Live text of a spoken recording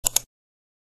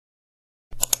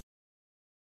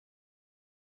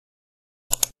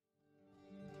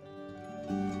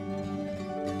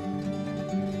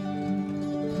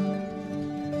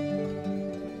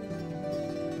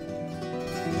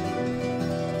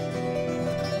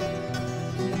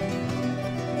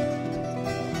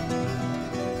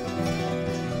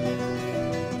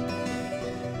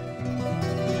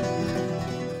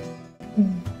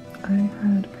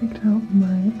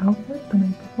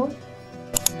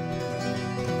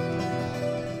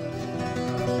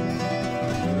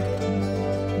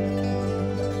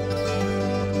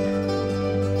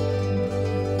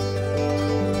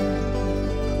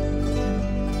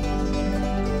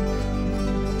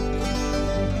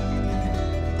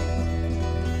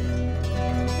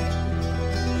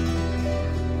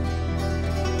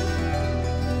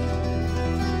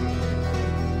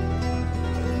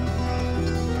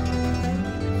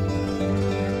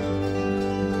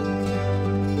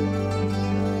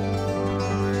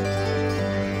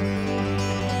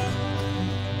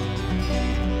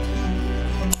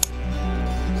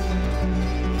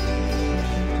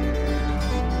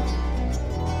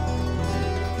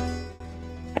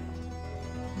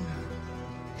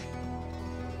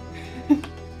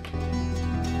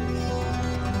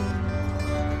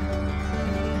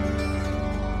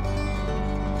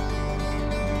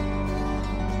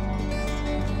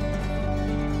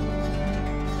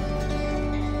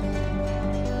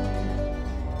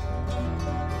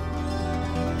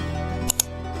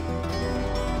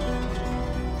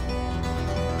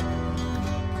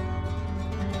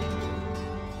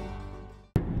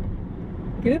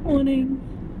Good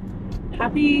morning.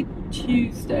 Happy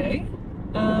Tuesday.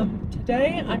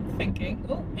 Today I'm thinking,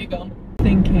 oh, you're gone.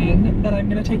 Thinking that I'm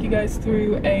going to take you guys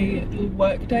through a little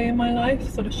work day in my life,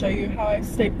 sort of show you how I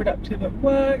stay productive at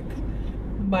work,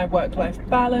 my work-life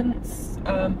balance.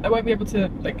 I won't be able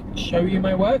to show you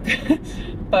my work,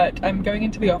 but I'm going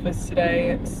into the office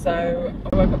today, so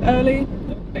I woke up early.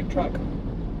 Oh, big truck.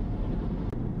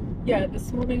 Yeah,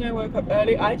 this morning I woke up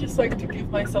early. I just like to give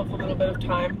myself a little bit of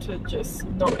time to just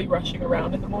not be rushing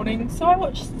around in the morning. So I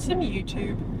watched some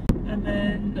YouTube, and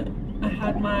then I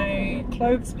had my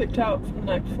clothes picked out from the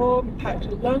night before, packed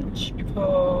a lunch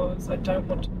because I don't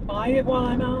want to buy it while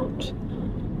I'm out.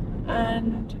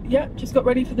 And yeah, just got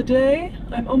ready for the day.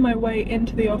 I'm on my way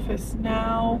into the office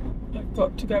now. I've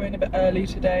got to go in a bit early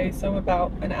today, so I'm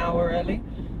about an hour early,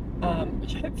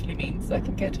 which hopefully means I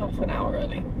can get off an hour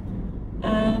early.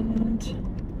 And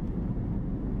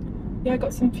yeah, I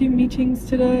got some few meetings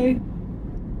today,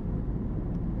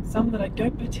 some that I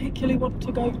don't particularly want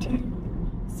to go to,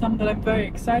 some that I'm very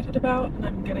excited about, and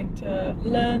I'm getting to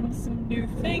learn some new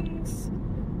things.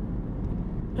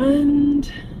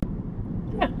 And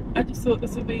yeah, I just thought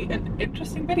this would be an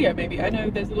interesting video. Maybe I know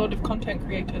there's a lot of content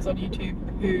creators on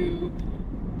YouTube who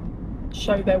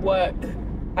show their work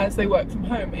as they work from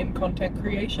home in content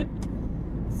creation.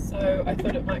 So I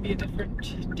thought it might be a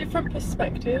different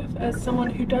perspective as someone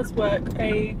who does work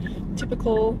a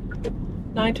typical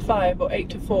 9 to 5 or 8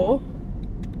 to 4.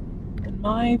 And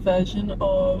my version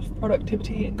of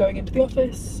productivity and going into the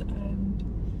office.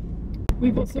 And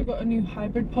we've also got a new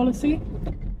hybrid policy.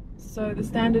 So the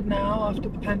standard now after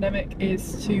the pandemic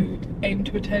is to aim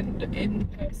to attend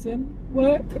in-person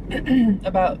work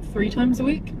about 3 times a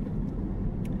week.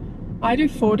 I do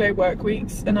 4-day work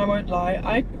weeks, and I won't lie,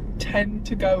 I tend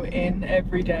to go in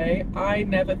every day. I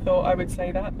never thought I would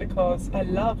say that because I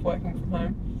love working from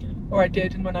home, or I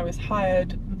did, and when I was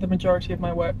hired the majority of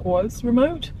my work was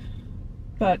remote.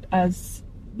 But as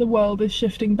the world is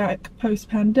shifting back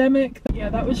post-pandemic, yeah,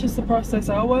 that was just the process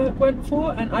I went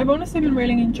for, and I've honestly been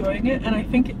really enjoying it, and I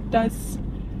think it does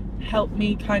help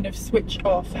me kind of switch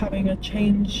off, having a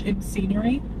change in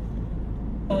scenery.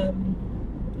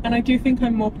 And I do think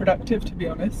I'm more productive, to be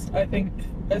honest. I think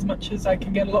as much as I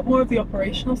can get a lot more of the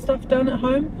operational stuff done at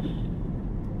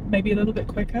home, maybe a little bit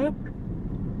quicker,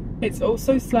 it's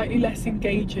also slightly less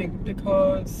engaging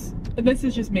because, and this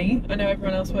is just me, I know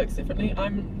everyone else works differently,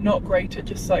 I'm not great at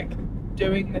just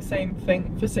doing the same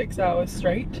thing for 6 hours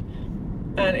straight.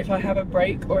 And if I have a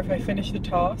break or if I finish the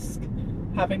task,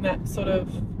 having that sort of,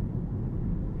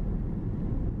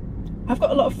 I've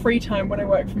got a lot of free time when I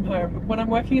work from home. When I'm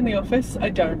working in the office, I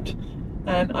don't.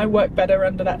 And I work better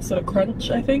under that sort of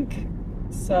crunch, I think.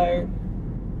 So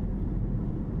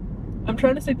I'm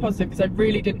trying to stay positive because I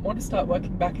really didn't want to start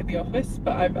working back at the office,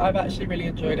 but I've actually really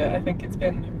enjoyed it. I think it's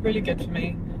been really good for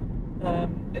me.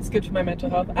 It's good for my mental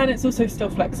health, and it's also still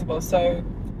flexible. So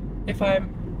if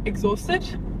I'm exhausted,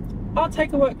 I'll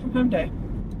take a work from home day.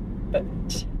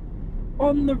 But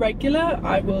on the regular,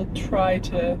 I will try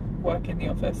to work in the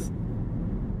office.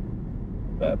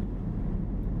 But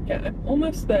yeah, I'm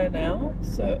almost there now.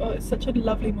 So, oh, it's such a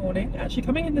lovely morning. Actually,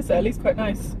 coming in this early is quite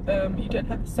nice. You don't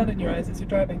have the sun in your eyes as you're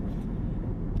driving.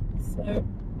 So,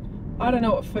 I don't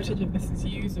know what footage of this is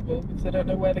usable because I don't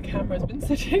know where the camera's been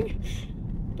sitting.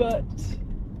 But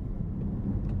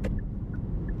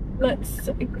let's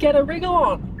get a wriggle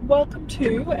on. Welcome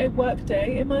to a work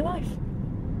day in my life.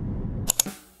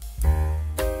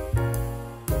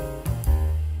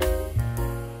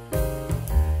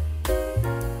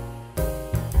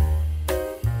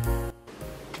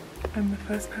 I'm the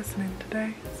first person in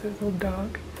today, so it's all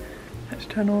dark. I had to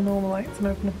turn on all the lights and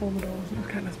open up all the doors. It was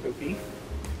kind of spooky.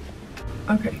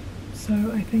 Okay, so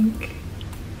I think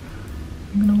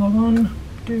I'm gonna log on,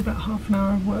 do about half an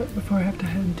hour of work before I have to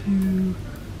head to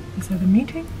this other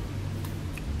meeting.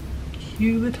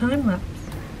 Cue the time lapse.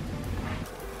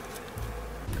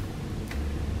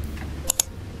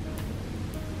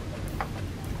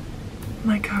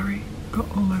 My curry got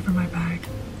all over my bag.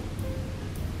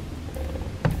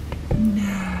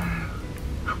 No.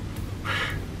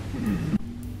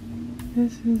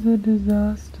 This is a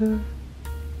disaster.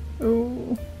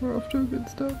 Oh, we're off to a good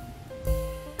start.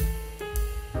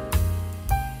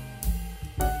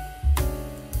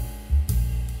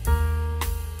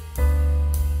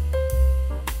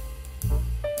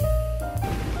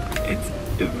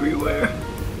 It's everywhere,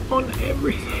 on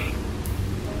everything.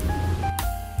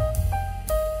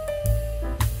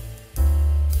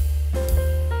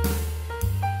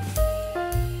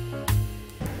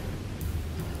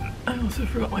 I also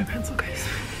forgot my pencil case.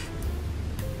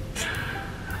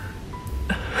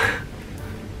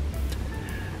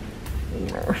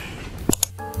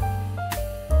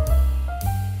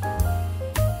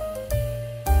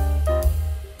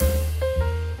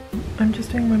 I'm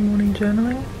just doing my morning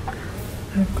journaling.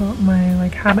 I've got my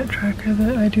like habit tracker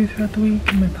that I do throughout the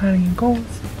week and my planning and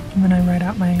goals. And then I write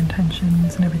out my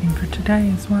intentions and everything for today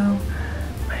as well.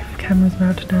 My camera's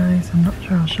about to die, so I'm not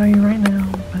sure I'll show you right now,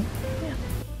 but yeah.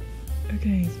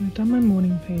 Okay, so I've done my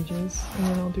morning pages and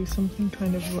then I'll do something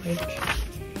kind of like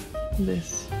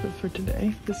this, but for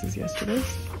today. This is yesterday's.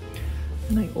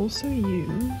 And I also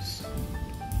use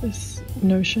this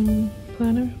Notion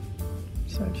planner.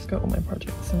 So I just got all my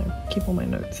projects and I keep all my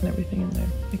notes and everything in there.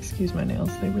 Excuse my nails,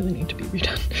 they really need to be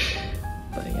redone.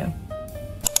 But yeah.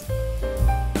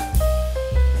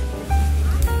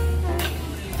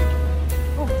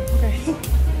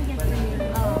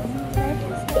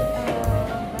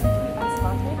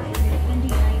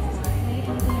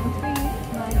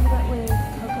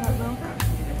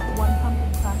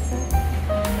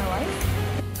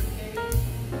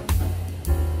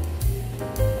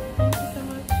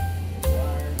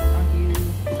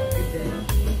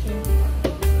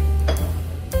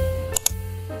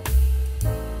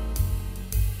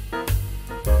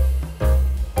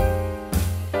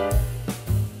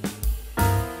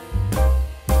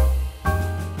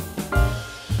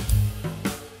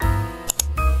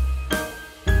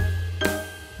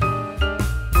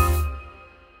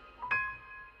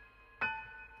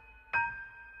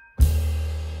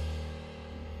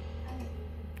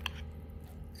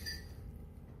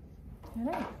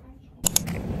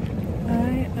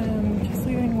 I am just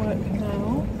leaving work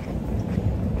now.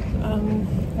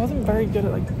 Wasn't very good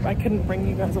at like, I couldn't bring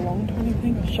you guys along to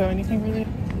anything or show anything really,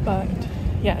 but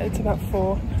yeah, it's about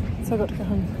 4, so I got to go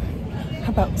home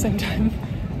about the same time.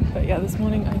 But yeah, this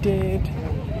morning I did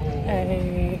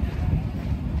a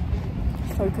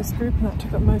focus group and that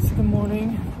took up most of the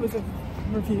morning with a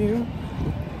review,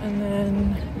 and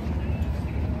then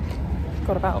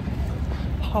got about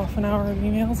half an hour of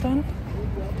emails done.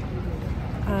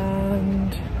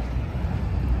 And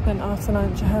then after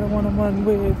lunch I had a one-on-one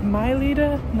with my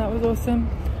leader and that was awesome.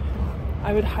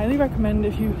 I would highly recommend,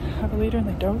 if you have a leader and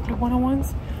they don't do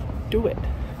one-on-ones, do it.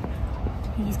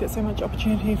 You just get so much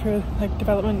opportunity for like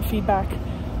development, feedback,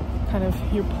 kind of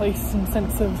your place and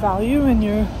sense of value in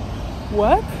your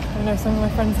work. I know some of my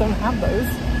friends don't have those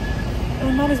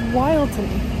and that is wild to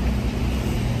me.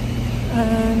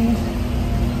 And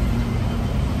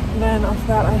then after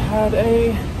that I had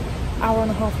a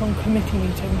hour-and-a-half long committee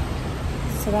meeting,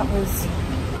 so that was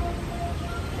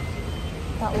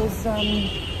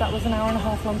an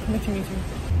hour-and-a-half long committee meeting.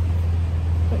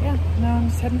 But yeah, now I'm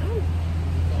just heading home.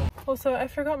 Also, I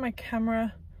forgot my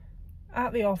camera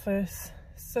at the office,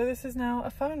 so this is now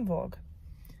a phone vlog.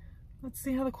 Let's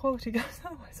see how the quality goes,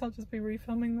 otherwise I'll just be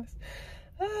refilming this.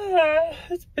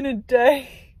 It's been a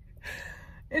day.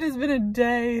 It has been a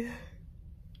day.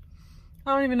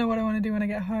 I don't even know what I want to do when I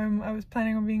get home. I was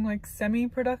planning on being like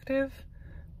semi-productive,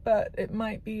 but it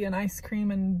might be an ice cream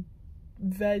and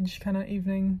veg kind of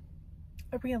evening.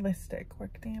 A realistic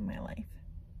work day in my life.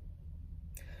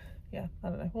 Yeah, I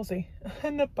don't know. We'll see.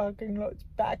 And the parking lot's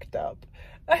backed up.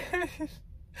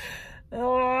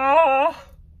 Oh,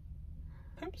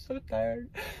 I'm so tired.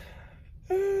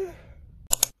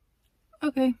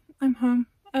 Okay, I'm home.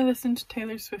 I listened to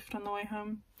Taylor Swift on the way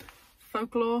home.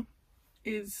 Folklore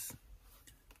is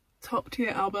top tier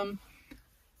album,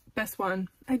 best one.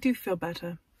 I do feel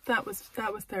better. That was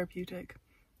therapeutic.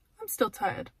 I'm still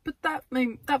tired, but that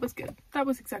was good. That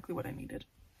was exactly what I needed.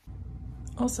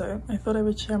 Also, I thought I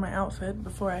would share my outfit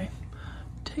before I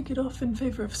take it off in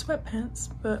favor of sweatpants,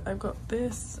 but I've got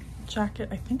this jacket.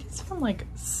 I think it's from like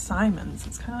Simon's.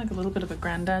 It's kind of like a little bit of a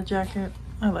granddad jacket.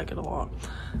 I like it a lot.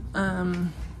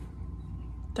 Don't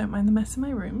mind the mess in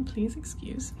my room, please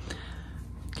excuse.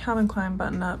 Calvin Klein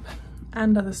button up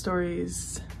and Other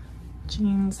Stories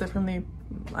jeans. They're from the,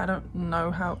 I don't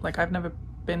know how, like I've never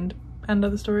been to And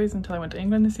Other Stories until I went to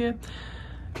England this year,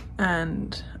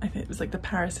 and I think it was like the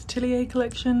Paris Atelier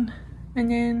collection. And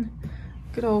then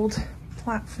good old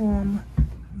platform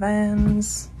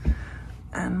Vans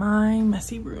and my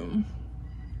messy room.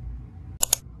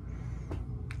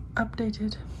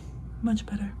 Updated, much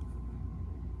better.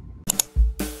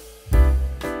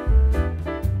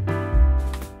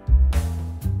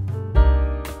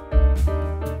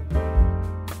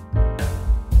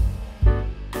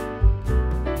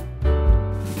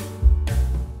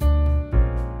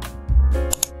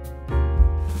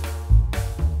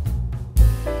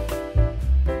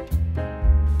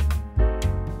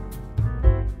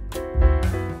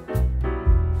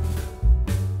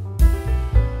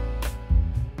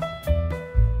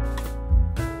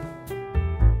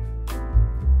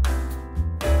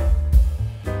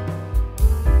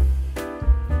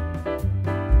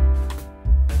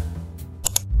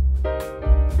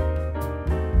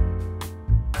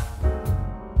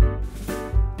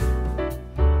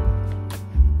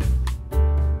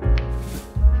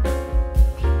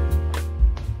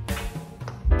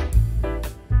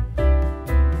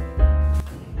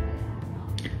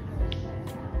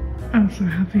 I'm so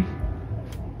happy.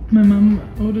 My mum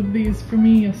ordered these for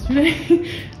me yesterday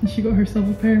and she got herself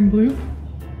a pair in blue.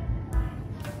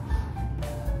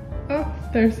 Oh,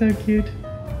 they're so cute.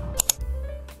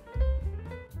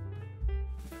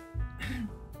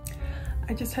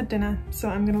 I just had dinner, so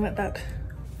I'm gonna let that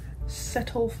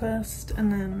settle first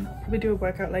and then I'll probably do a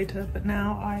workout later, but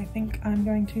now I think I'm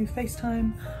going to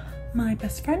FaceTime my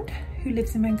best friend who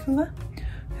lives in Vancouver,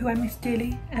 who I miss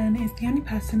dearly and is the only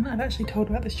person I've actually told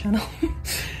about this channel,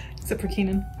 except for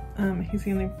Keenan.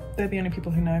 They're the only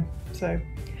people who know. So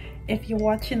if you're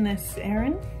watching this,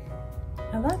 Erin,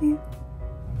 I love you.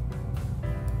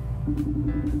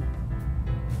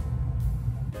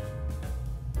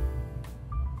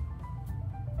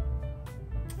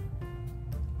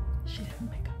 She didn't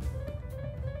make up.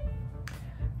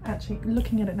 Actually,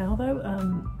 looking at it now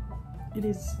though, it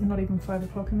is not even 5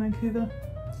 o'clock in Vancouver,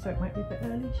 so it might be a bit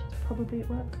early. She's probably at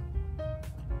work.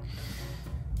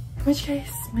 In which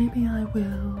case, maybe I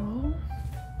will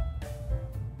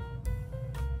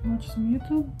watch some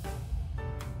YouTube.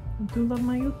 I do love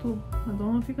my YouTube. I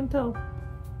don't know if you can tell.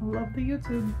 I love the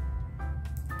YouTube.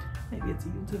 Maybe it's a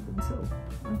YouTube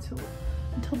until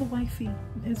the wifey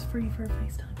is free for a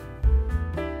FaceTime.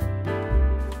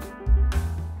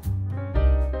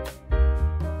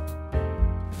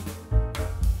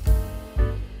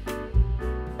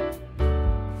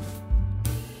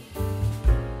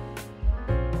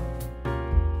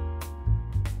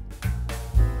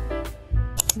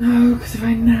 No, because if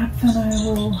I nap then I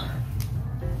will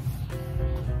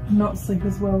not sleep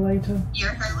as well later. Your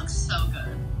hair looks so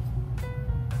good.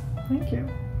 Thank you.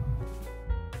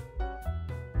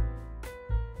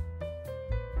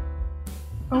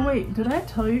 Oh wait, did I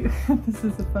tell you? This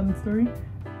is a fun story.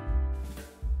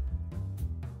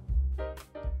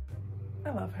 I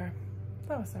love her.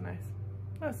 That was so nice.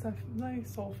 That was so very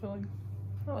soul-filling.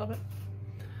 I love it.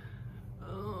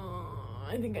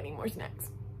 I think I need more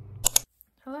snacks.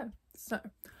 Hello. So,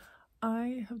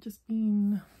 I have just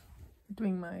been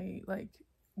doing my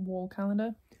wall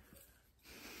calendar.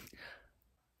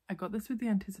 I got this with the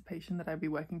anticipation that I'd be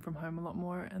working from home a lot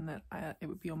more and that it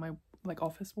would be on my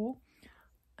office wall,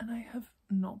 and I have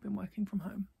not been working from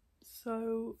home,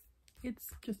 so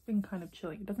it's just been kind of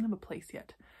chilling. It doesn't have a place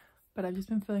yet, but I've just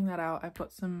been filling that out. I've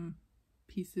got some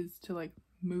pieces to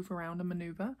move around and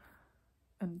maneuver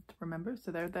and remember,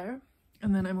 so they're there.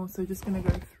 And then I'm also just gonna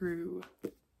go through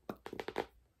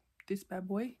this bad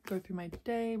boy, go through my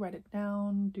day, write it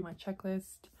down, do my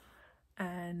checklist,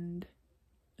 and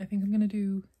I think I'm gonna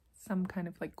do some kind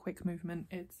of quick movement.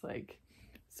 It's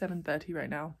 7:30 right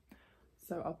now,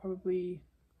 so I'll probably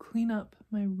clean up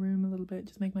my room a little bit,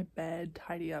 just make my bed,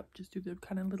 tidy up, just do the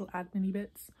kind of little admin-y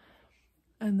bits,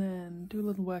 and then do a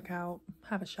little workout,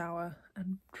 have a shower,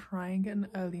 and try and get an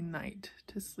early night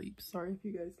to sleep. Sorry if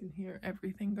you guys can hear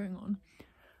everything going on.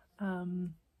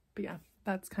 But yeah,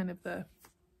 that's kind of the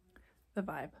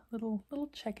vibe. Little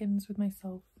check-ins with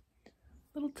myself,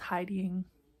 little tidying,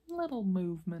 little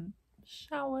movement,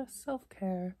 shower,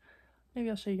 self-care. Maybe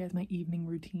I'll show you guys my evening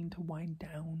routine to wind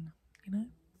down, you know?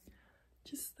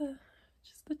 Just the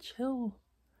chill,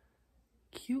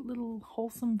 cute little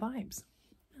wholesome vibes.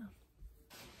 Yeah.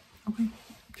 Okay,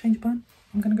 change plan.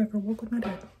 I'm gonna go for a walk with my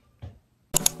dad.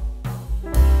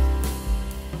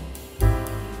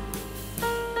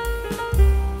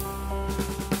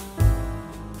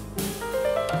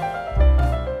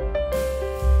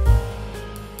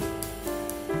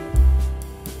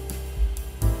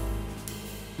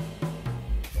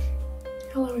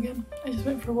 Hello again. I just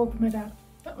went for a walk with my dad.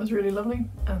 That was really lovely,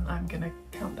 and I'm gonna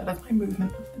count that as my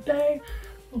movement of the day.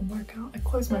 A little workout. I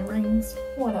closed my rings,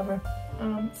 whatever.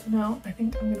 So now I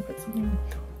think I'm gonna put something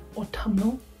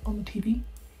autumnal on the TV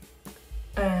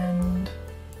and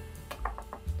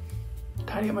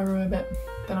tidy up my room a bit.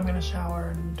 Then I'm gonna shower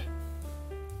and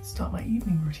start my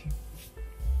evening routine.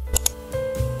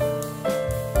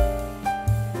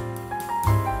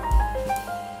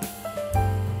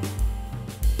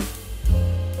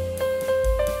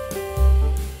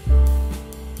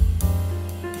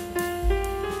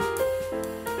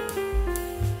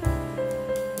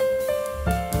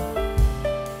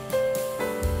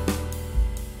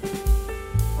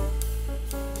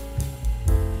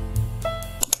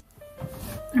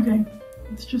 Okay,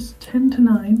 it's just 10 to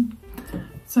 9,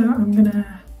 so I'm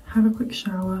gonna have a quick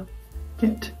shower,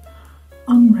 get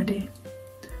unready,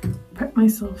 prep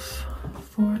myself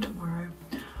for tomorrow.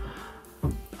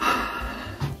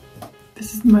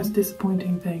 This is the most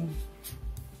disappointing thing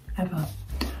ever.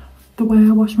 The way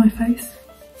I wash my face,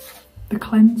 the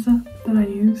cleanser that I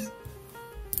use,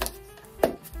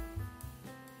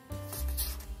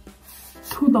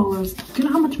 $2. Do you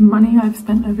know how much money I've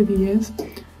spent over the years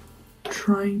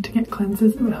trying to get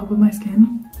cleansers that would help with my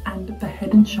skin? And the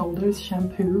Head and Shoulders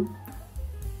shampoo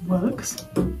works.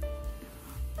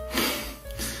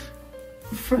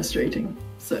 Frustrating.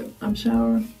 So I'm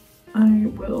showered. I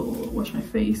will wash my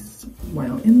face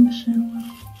while in the shower.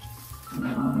 And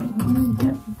I will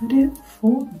get ready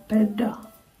for bed.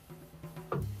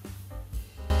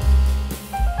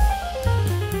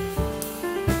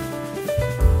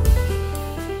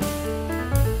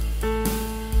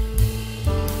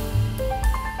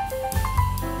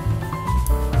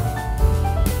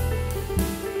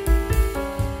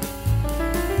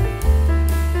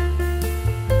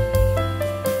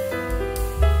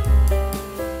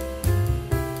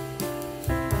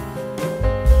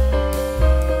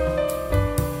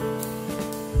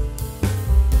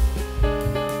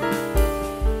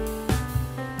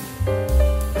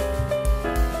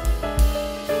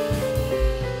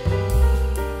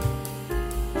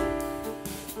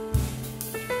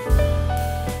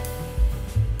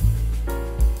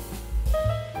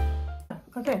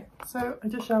 Okay, so I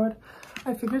just showered.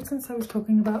 I figured since I was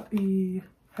talking about the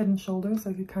Head and Shoulders,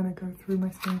 I could kind of go through my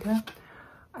skincare.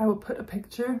 I will put a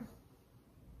picture.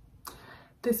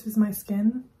 This was my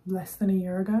skin less than a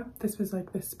year ago. This was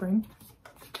like this spring.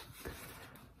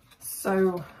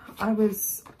 So I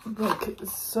was like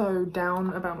so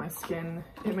down about my skin.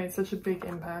 It made such a big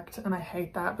impact, and I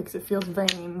hate that because it feels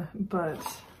vain, but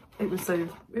it was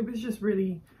just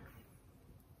really,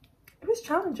 it was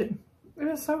challenging. It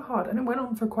was so hard, and it went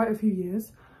on for quite a few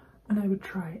years, and I would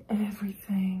try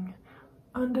everything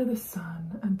under the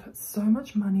sun and put so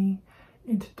much money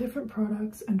into different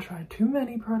products and try too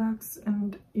many products,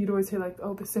 and you'd always hear like,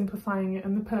 oh, the simplifying it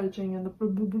and the purging and the blah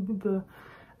blah blah blah blah,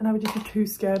 and I would just be too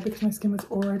scared because my skin was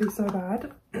already so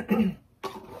bad.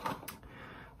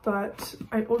 But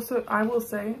I will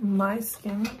say my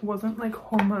skin wasn't like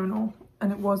hormonal,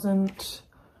 and it wasn't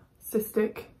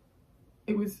cystic.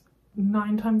 It was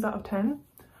 9 times out of 10,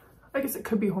 I guess it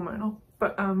could be hormonal,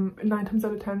 but 9 times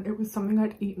out of 10 it was something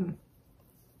I'd eaten.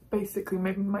 Basically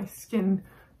made my skin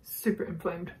super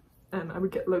inflamed, and I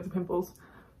would get loads of pimples.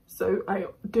 So I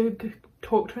did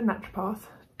talk to a naturopath,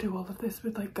 do all of this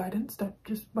with like guidance. Don't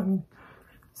just, I mean,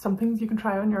 some things you can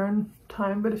try on your own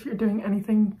time, but if you're doing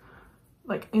anything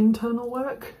like internal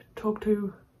work, talk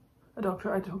to a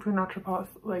doctor. I talked to a naturopath,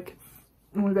 like,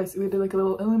 and we basically did like a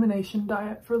little elimination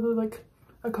diet for like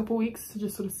a couple weeks to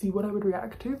just sort of see what I would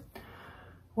react to. It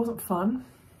wasn't fun,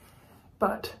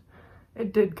 but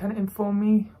it did kind of inform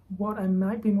me what I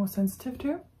might be more sensitive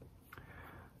to.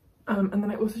 And then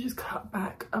I also just cut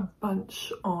back a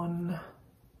bunch on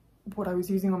what I was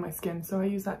using on my skin. So I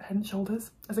use that Head and Shoulders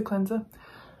as a cleanser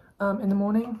in the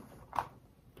morning.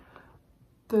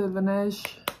 The Laneige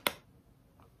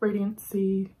Radiant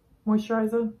C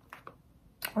moisturizer.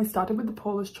 I started with the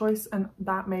Paula's Choice, and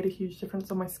that made a huge difference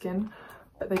on my skin.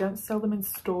 But they don't sell them in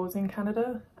stores in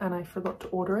Canada, and I forgot to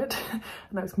order it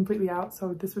and I was completely out,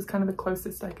 so this was kind of the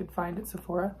closest I could find at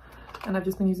Sephora, and I've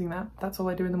just been using that. That's all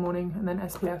I do in the morning, and then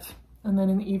SPF. And then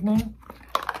in the evening,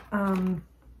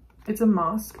 it's a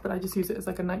mask, but I just use it as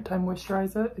like a nighttime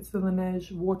moisturizer. It's the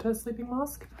Laneige Water Sleeping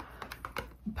Mask.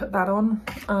 Put that on,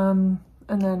 and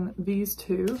then these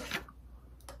two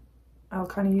I'll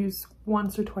kind of use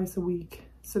once or twice a week.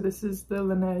 So this is the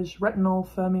Laneige Retinol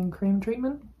Firming Cream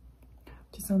Treatment,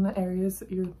 just on the areas that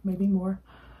you're maybe more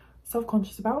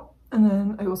self-conscious about. And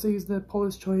then I also use the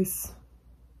Paula's Choice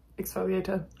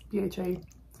exfoliator BHA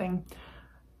thing,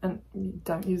 and you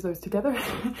don't use those together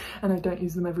and I don't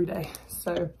use them every day.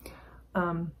 So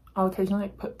I'll occasionally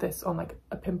like put this on like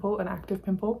a pimple, an active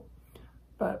pimple,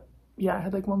 but yeah, I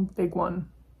had like one big one,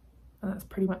 and that's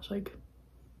pretty much like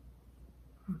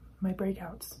my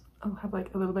breakouts. I'll have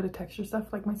like a little bit of texture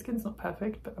stuff. Like my skin's not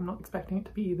perfect, but I'm not expecting it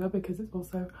to be either, because it's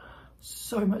also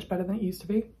so much better than it used to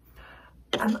be,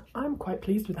 and I'm quite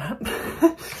pleased with that.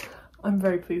 I'm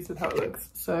very pleased with how it looks.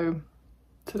 So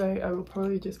today I will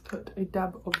probably just put a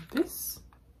dab of this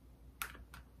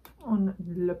on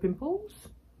the pimples.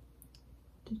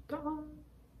 Just that one.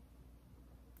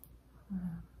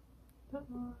 That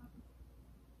one.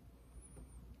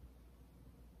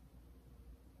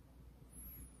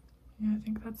 Yeah, I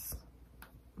think that's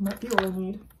might be all I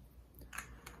need.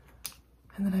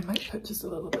 And then I might put just a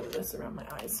little bit of this around my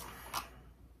eyes.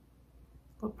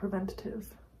 A little preventative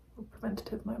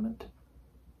moment.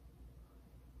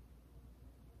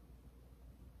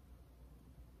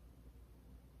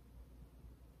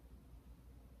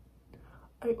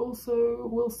 I also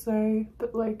will say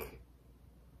that like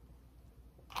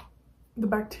the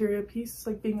bacteria piece,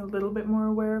 like being a little bit more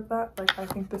aware of that, like I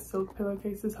think the silk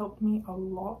pillowcases helped me a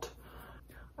lot.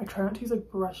 I try not to use like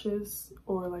brushes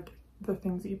or like the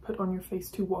things that you put on your face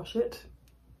to wash it.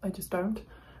 I just don't.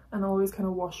 And I always kind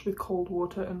of wash with cold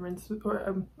water and rinse,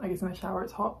 or I guess in the shower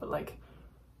it's hot, but like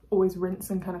always rinse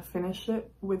and kind of finish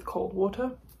it with cold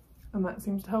water, and that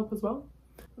seems to help as well.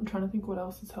 I'm trying to think what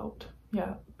else has helped.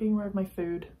 Yeah, being aware of my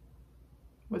food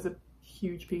was a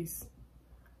huge piece,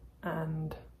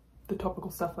 and the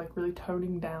topical stuff like really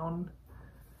toning down,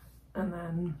 and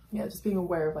then yeah, just being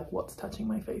aware of like what's touching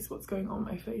my face, what's going on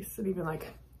my face, and even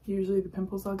like usually the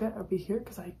pimples I'll be here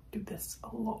because I do this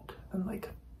a lot, and like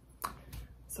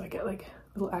so I get like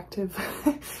a little active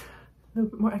a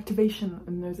little bit more activation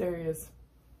in those areas.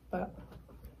 But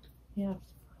yeah,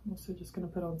 I'm also just gonna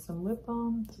put on some lip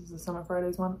balm. This is the Summer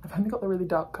Fridays one. I've only got the really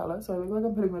dark colour, so I look like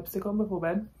I'm putting lipstick on before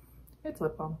bed. It's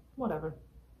lip balm, whatever.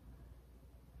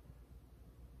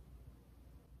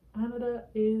 Canada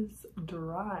is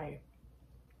dry.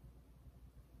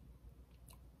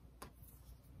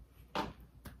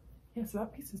 Yeah, so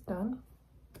that piece is done.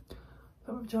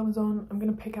 Put my pajamas on. I'm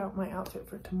gonna pick out my outfit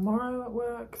for tomorrow at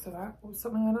work, so that was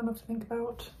something I don't have to think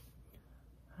about.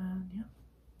 And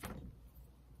yeah,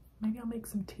 maybe I'll make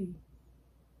some tea.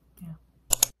 Yeah.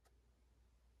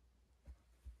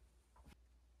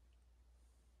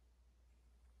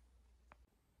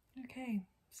 Okay,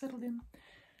 settled in.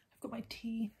 I've got my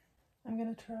tea. I'm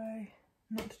gonna try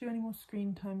not to do any more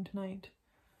screen time tonight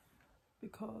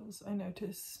because I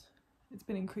notice it's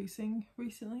been increasing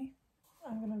recently.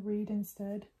 I'm gonna read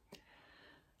instead.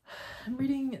 I'm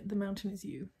reading The Mountain Is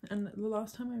You, and the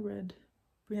last time I read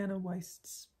Brianna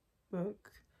Weist's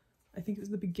book, I think it was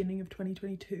the beginning of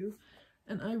 2022,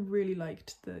 and I really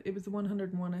liked it was the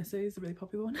 101 essays, the really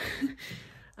popular one.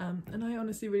 And I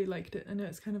honestly really liked it. I know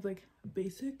it's kind of like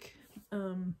basic,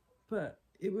 but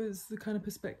it was the kind of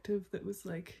perspective that was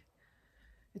like,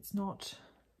 it's not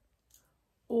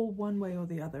all one way or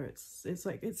the other. It's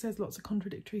like, it says lots of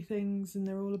contradictory things, and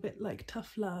they're all a bit like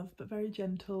tough love but very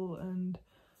gentle, and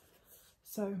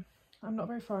so I'm not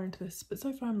very far into this, but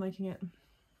so far I'm liking it.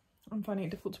 I'm finding it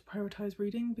difficult to prioritize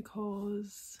reading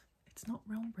because it's not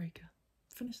Realm Breaker.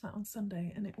 Finished that on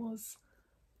Sunday and it was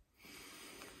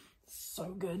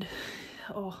so good.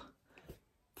 Oh,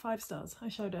 5 stars. I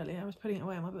showed earlier, I was putting it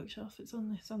away on my bookshelf. It's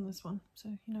on this one, so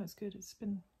you know it's good. It's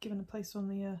been given a place on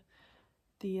the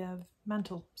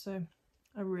mantle, so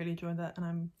I really enjoyed that, and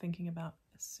I'm thinking about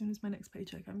as soon as my next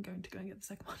paycheck I'm going to go and get the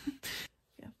second one.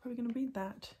 Yeah, probably gonna read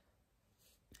that.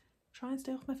 Try and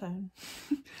stay off my phone.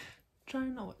 Try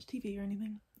and not watch TV or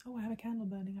anything. Oh, I have a candle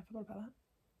burning, I forgot about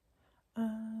that.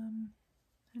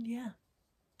 And yeah,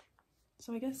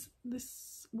 so I guess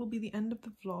this will be the end of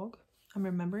the vlog. I'm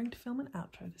remembering to film an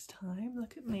outro this time,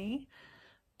 look at me.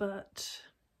 But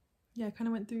yeah, I kind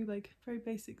of went through like very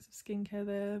basics of skincare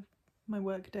there, my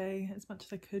work day, as much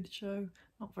as I could show,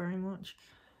 not very much,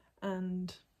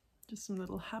 and just some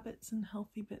little habits and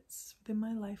healthy bits within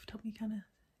my life to help me kind of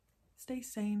stay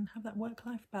sane, have that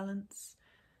work-life balance,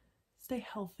 stay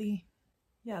healthy.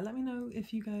 Yeah, let me know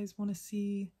if you guys want to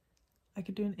see, I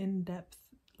could do an in-depth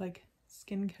like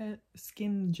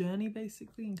skin journey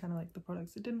basically, and kind of like the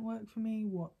products that didn't work for me,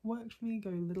 what worked for me, go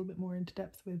a little bit more into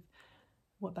depth with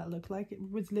what that looked like. It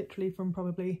was literally from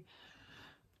probably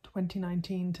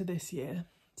 2019 to this year,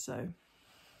 so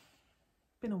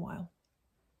been a while,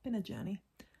 been a journey.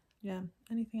 Yeah,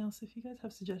 anything else? If you guys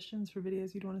have suggestions for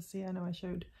videos you'd want to see, I know I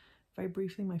showed very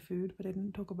briefly my food, but I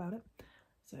didn't talk about it.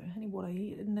 So any what I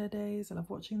eat in their days, I love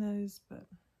watching those, but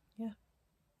yeah,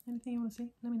 anything you want to see,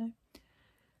 let me know.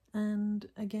 And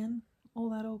again, all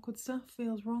that awkward stuff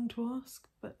feels wrong to ask,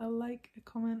 but a like, a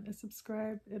comment, a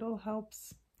subscribe, it all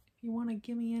helps. If you want to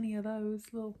give me any of those,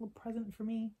 little present for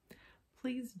me,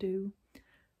 please do.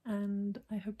 And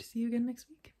I hope to see you again next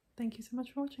week. Thank you so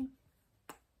much for watching.